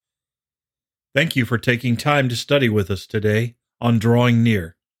Thank you for taking time to study with us today on Drawing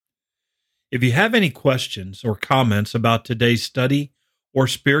Near. If you have any questions or comments about today's study or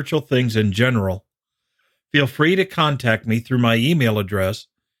spiritual things in general, feel free to contact me through my email address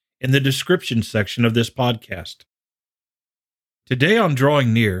in the description section of this podcast. Today on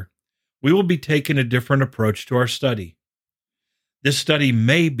Drawing Near, we will be taking a different approach to our study. This study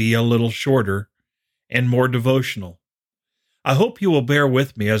may be a little shorter and more devotional. I hope you will bear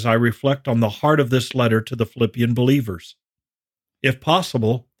with me as I reflect on the heart of this letter to the Philippian believers. If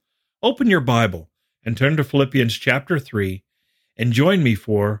possible, open your Bible and turn to Philippians chapter 3 and join me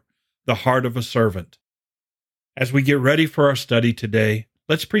for the heart of a servant. As we get ready for our study today,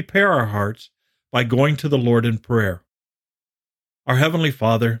 let's prepare our hearts by going to the Lord in prayer. Our Heavenly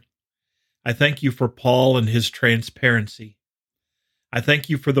Father, I thank you for Paul and his transparency. I thank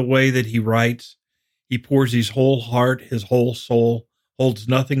you for the way that he writes. He pours his whole heart, his whole soul, holds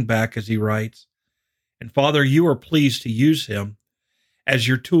nothing back as he writes. And Father, you are pleased to use him as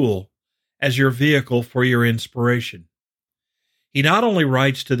your tool, as your vehicle for your inspiration. He not only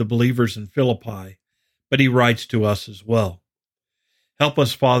writes to the believers in Philippi, but he writes to us as well. Help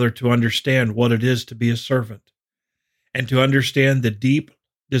us, Father, to understand what it is to be a servant and to understand the deep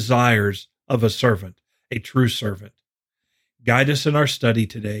desires of a servant, a true servant. Guide us in our study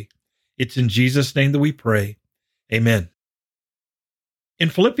today. It's in Jesus' name that we pray. Amen. In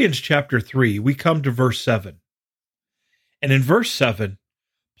Philippians chapter 3, we come to verse 7. And in verse 7,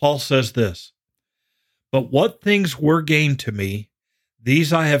 Paul says this, "But what things were gained to me,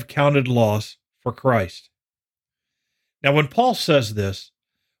 these I have counted loss for Christ." Now, when Paul says this,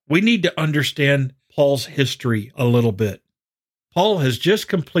 we need to understand Paul's history a little bit. Paul has just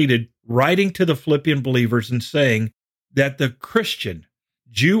completed writing to the Philippian believers and saying that the Christian,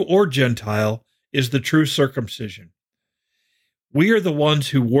 Jew or Gentile, is the true circumcision. We are the ones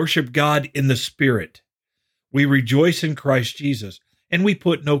who worship God in the Spirit. We rejoice in Christ Jesus, and we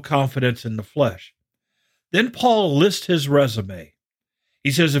put no confidence in the flesh. Then Paul lists his resume.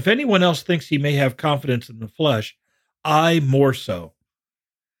 He says, if anyone else thinks he may have confidence in the flesh, I more so.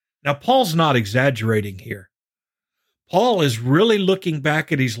 Now, Paul's not exaggerating here. Paul is really looking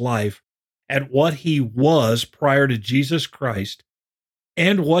back at his life at what he was prior to Jesus Christ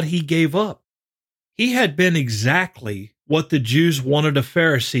and what he gave up. He had been exactly what the Jews wanted a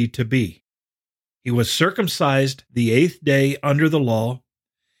Pharisee to be. He was circumcised the 8th day under the law.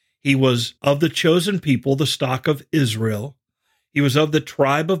 He was of the chosen people, the stock of Israel. He was of the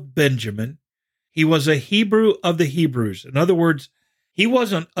tribe of Benjamin. He was a Hebrew of the Hebrews. In other words, he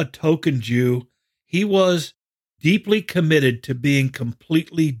wasn't a token Jew. He was deeply committed to being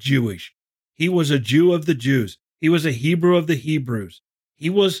completely Jewish. He was a Jew of the Jews. He was a Hebrew of the Hebrews. He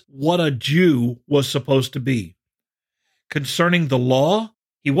was what a Jew was supposed to be. Concerning the law,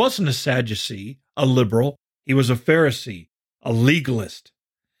 he wasn't a Sadducee, a liberal. He was a Pharisee, a legalist.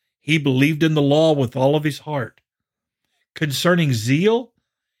 He believed in the law with all of his heart. Concerning zeal,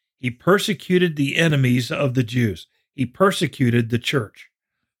 he persecuted the enemies of the Jews. He persecuted the church.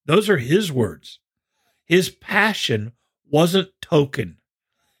 Those are his words. His passion wasn't token.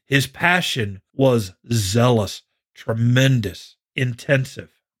 His passion was zealous, tremendous, intensive.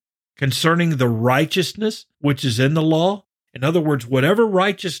 Concerning the righteousness which is in the law, in other words, whatever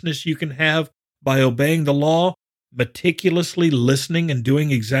righteousness you can have by obeying the law, meticulously listening and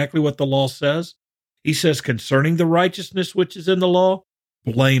doing exactly what the law says, he says, concerning the righteousness which is in the law,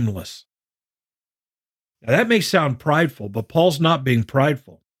 blameless. Now that may sound prideful, but Paul's not being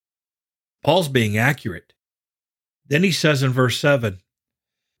prideful. Paul's being accurate. Then he says in verse 7,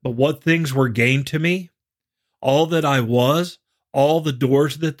 "But what things were gained to me? All that I was, all the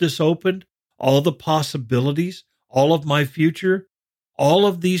doors that this opened, all the possibilities, all of my future, all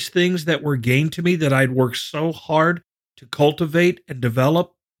of these things that were gained to me that I'd worked so hard to cultivate and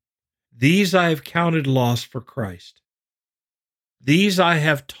develop, these I have counted loss for Christ. These I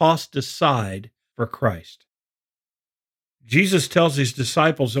have tossed aside for Christ." Jesus tells his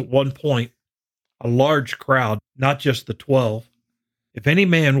disciples at one point, a large crowd, not just the 12, "If any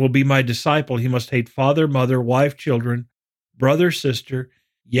man will be my disciple, he must hate father, mother, wife, children, brother, sister,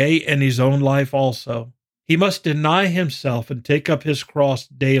 yea, and his own life also. He must deny himself and take up his cross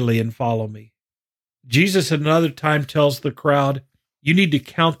daily and follow me." Jesus at another time tells the crowd, "You need to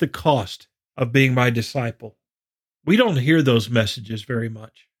count the cost of being my disciple." We don't hear those messages very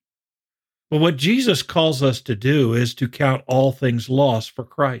much. But what Jesus calls us to do is to count all things lost for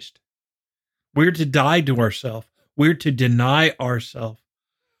Christ. We're to die to ourselves. We're to deny ourselves.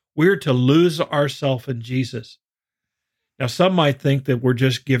 We're to lose ourselves in Jesus. Now, some might think that we're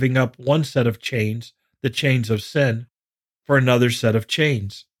just giving up one set of chains, the chains of sin, for another set of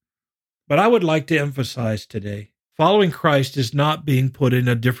chains. But I would like to emphasize today, following Christ is not being put in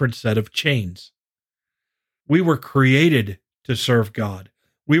a different set of chains. We were created to serve God.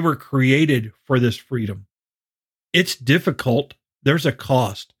 We were created for this freedom. It's difficult. There's a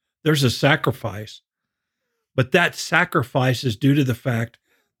cost. There's a sacrifice. But that sacrifice is due to the fact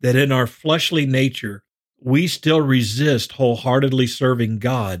that in our fleshly nature, we still resist wholeheartedly serving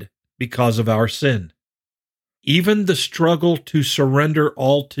God because of our sin. Even the struggle to surrender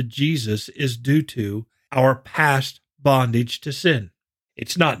all to Jesus is due to our past bondage to sin.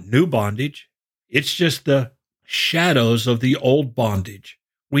 It's not new bondage. It's just the shadows of the old bondage.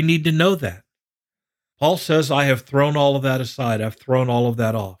 We need to know that. Paul says, I have thrown all of that aside. I've thrown all of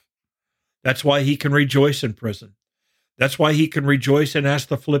that off. That's why he can rejoice in prison. That's why he can rejoice and ask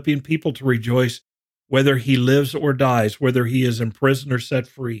the Philippian people to rejoice whether he lives or dies, whether he is in prison or set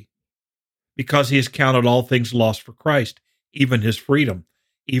free, because he has counted all things lost for Christ, even his freedom,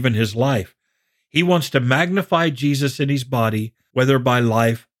 even his life. He wants to magnify Jesus in his body, whether by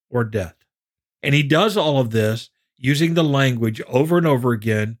life or death. And he does all of this using the language over and over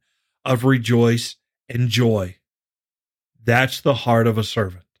again of rejoice and joy. That's the heart of a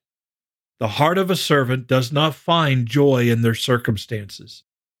servant. The heart of a servant does not find joy in their circumstances.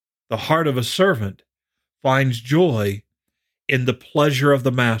 The heart of a servant finds joy in the pleasure of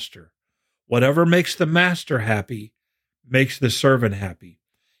the master. Whatever makes the master happy makes the servant happy.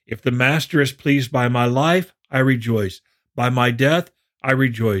 If the master is pleased by my life, I rejoice. By my death, I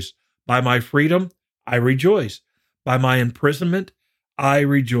rejoice. By my freedom, I rejoice. By my imprisonment, I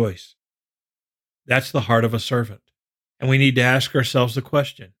rejoice. That's the heart of a servant. And we need to ask ourselves the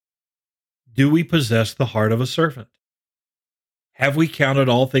question, do we possess the heart of a servant? Have we counted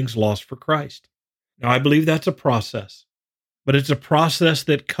all things lost for Christ? Now, I believe that's a process, but it's a process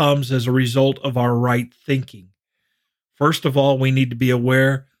that comes as a result of our right thinking. First of all, we need to be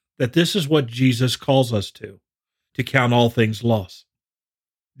aware that this is what Jesus calls us to count all things lost.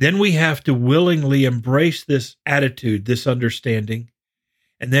 Then we have to willingly embrace this attitude, this understanding,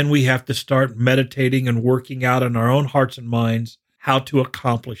 and then we have to start meditating and working out in our own hearts and minds how to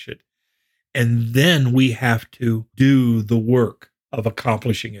accomplish it. And then we have to do the work of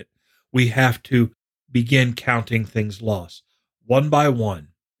accomplishing it. We have to begin counting things lost, one by one.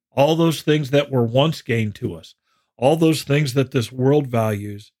 All those things that were once gained to us, all those things that this world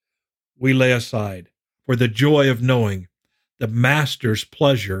values, we lay aside for the joy of knowing the Master's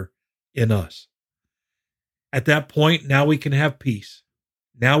pleasure in us. At that point, now we can have peace.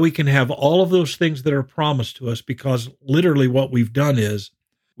 Now we can have all of those things that are promised to us, because literally what we've done is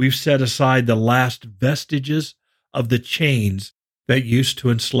we've set aside the last vestiges of the chains that used to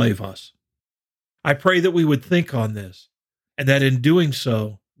enslave us. I pray that we would think on this, and that in doing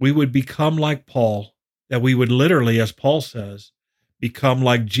so, we would become like Paul, that we would literally, as Paul says, become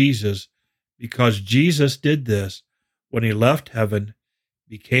like Jesus, because Jesus did this when he left heaven,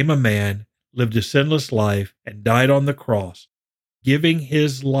 became a man, lived a sinless life, and died on the cross, giving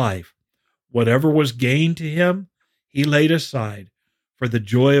his life. Whatever was gained to him, he laid aside for the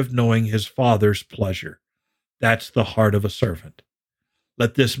joy of knowing his Father's pleasure. That's the heart of a servant.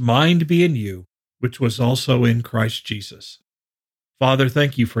 Let this mind be in you, which was also in Christ Jesus. Father,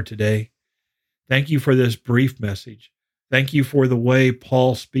 thank you for today. Thank you for this brief message. Thank you for the way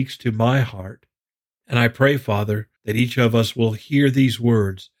Paul speaks to my heart. And I pray, Father, that each of us will hear these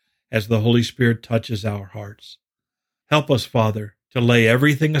words as the Holy Spirit touches our hearts. Help us, Father, to lay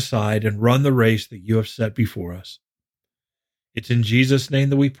everything aside and run the race that you have set before us. It's in Jesus' name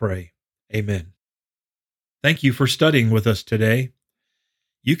that we pray. Amen. Thank you for studying with us today.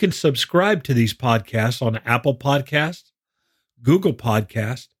 You can subscribe to these podcasts on Apple Podcasts, Google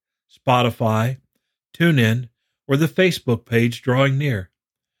Podcasts, Spotify, TuneIn, or the Facebook page Drawing Near.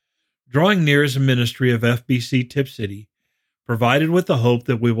 Drawing Near is a ministry of FBC Tip City, provided with the hope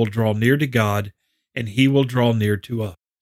that we will draw near to God and he will draw near to us.